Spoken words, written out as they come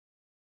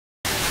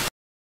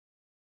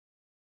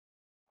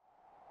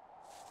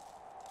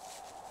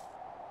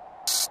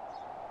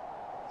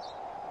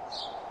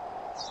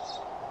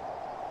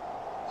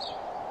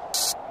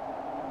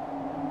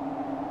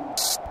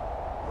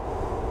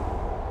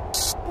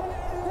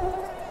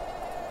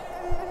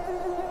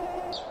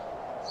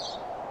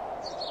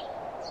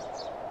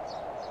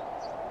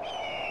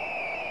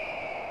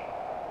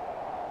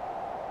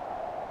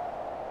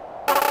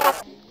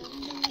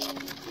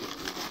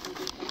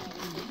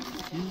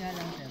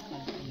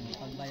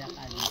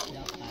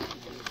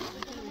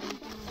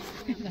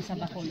nasa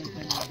Bacolod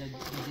ka na the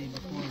day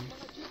before.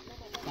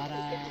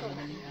 Para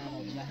madaling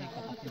araw, biyahe ka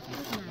papunta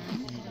sa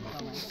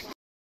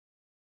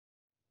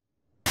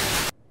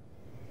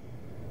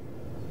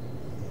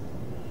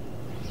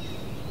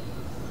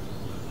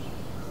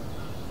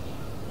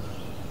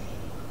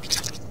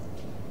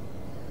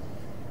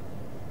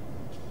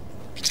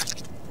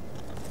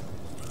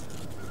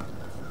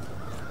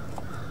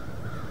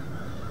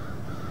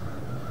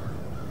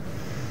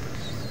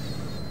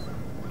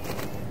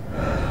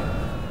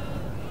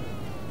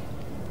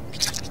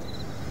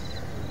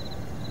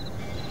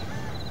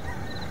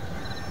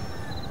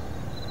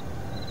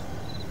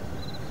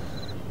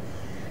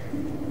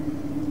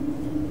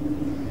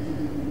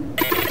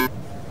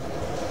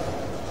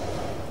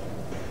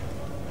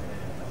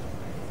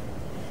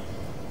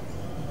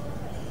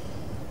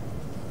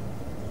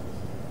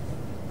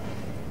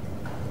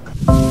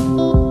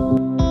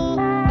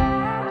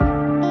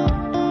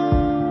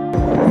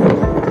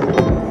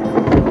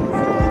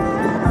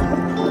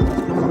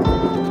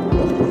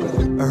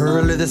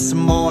this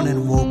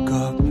morning, woke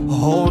up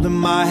holding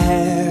my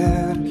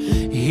head,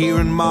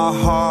 hearing my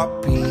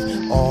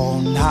heartbeat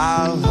all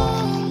night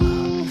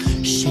long.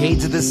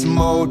 Shades of this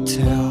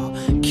motel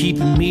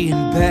keeping me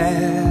in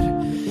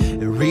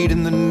bed,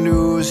 reading the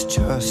news,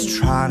 just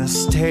trying to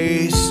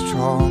stay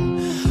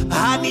strong.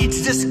 I need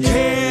to just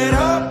get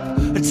up,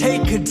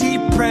 take a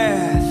deep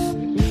breath,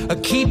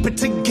 keep it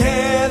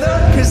together,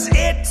 'cause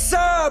it's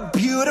a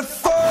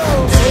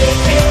beautiful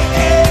day.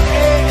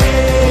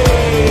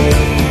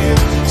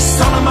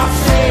 Sun on my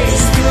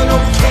face, feeling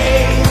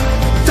okay.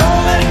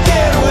 Don't let it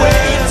get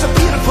away. It's a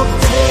beautiful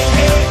day.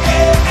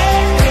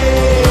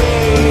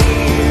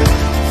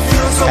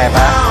 Feeling so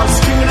proud,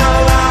 screaming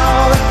out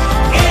loud.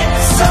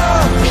 It's a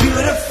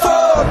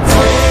beautiful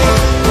day.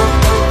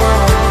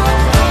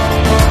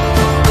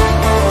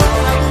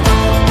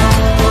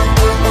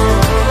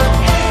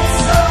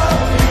 It's a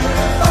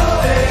beautiful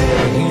day.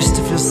 I used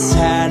to feel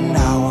sad,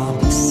 now I'm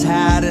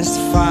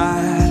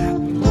satisfied.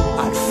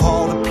 I'd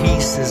fall to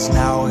pieces,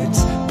 now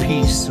it's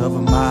peace of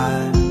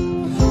mind.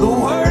 The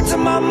words of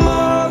my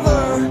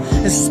mother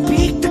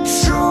speak the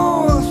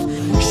truth.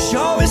 She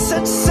always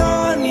said,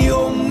 son,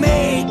 you'll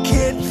make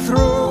it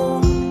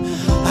through.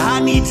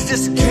 I need to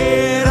just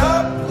get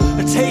up,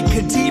 take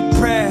a deep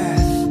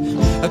breath,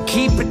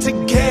 keep it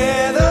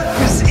together,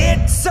 'cause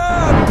it's a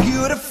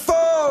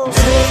beautiful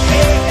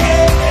day.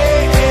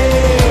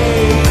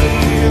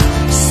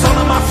 Sun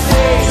on my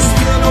face,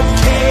 feeling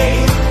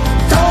okay.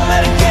 Don't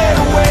let it get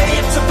away.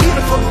 It's a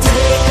beautiful day.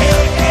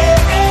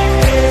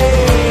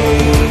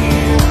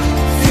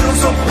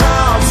 So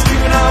proud,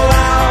 screaming out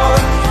loud.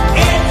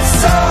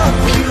 It's a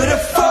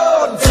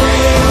beautiful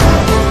day.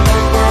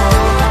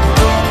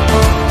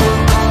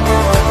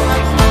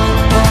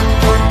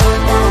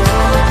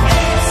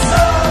 It's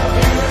a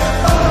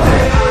beautiful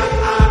day.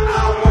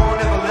 I won't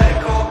ever let it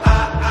go.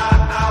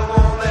 I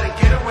won't let it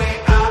get away.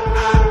 I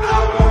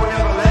won't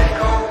ever let it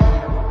go.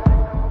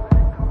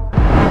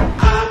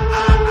 I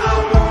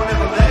won't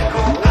ever let it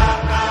go.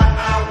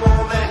 I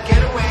won't let it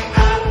get away.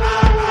 I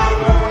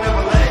won't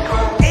ever let it go.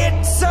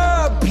 It's a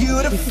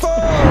beautiful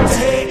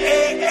day.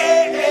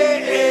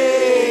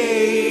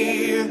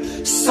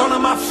 Sun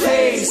on my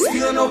face,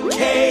 feeling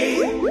okay.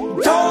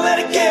 Don't let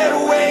it get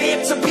away.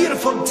 It's a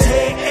beautiful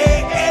day.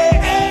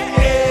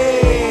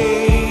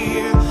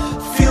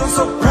 Feeling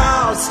so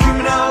proud,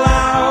 screaming out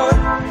loud.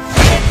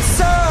 It's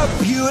a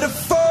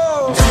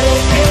beautiful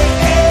day.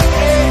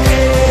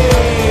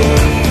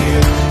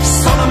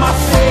 Sun on my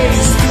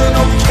face, feeling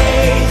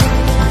okay.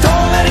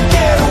 Don't let it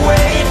get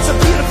away. It's a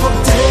beautiful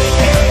day.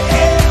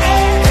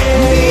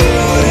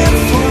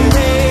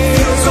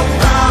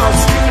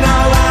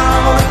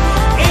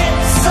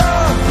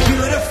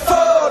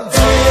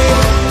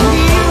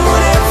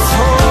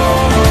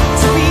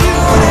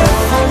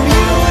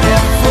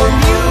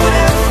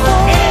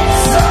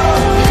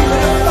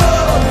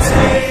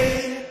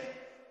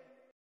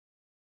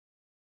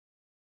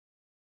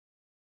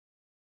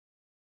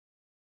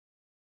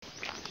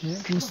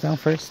 This down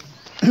first.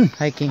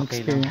 Hiking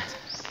Okay experience.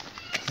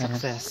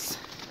 Success.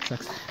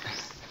 Success.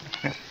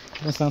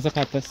 Basta ang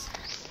sapatos.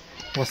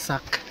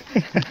 Wasak.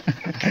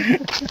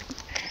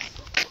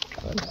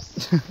 Wala.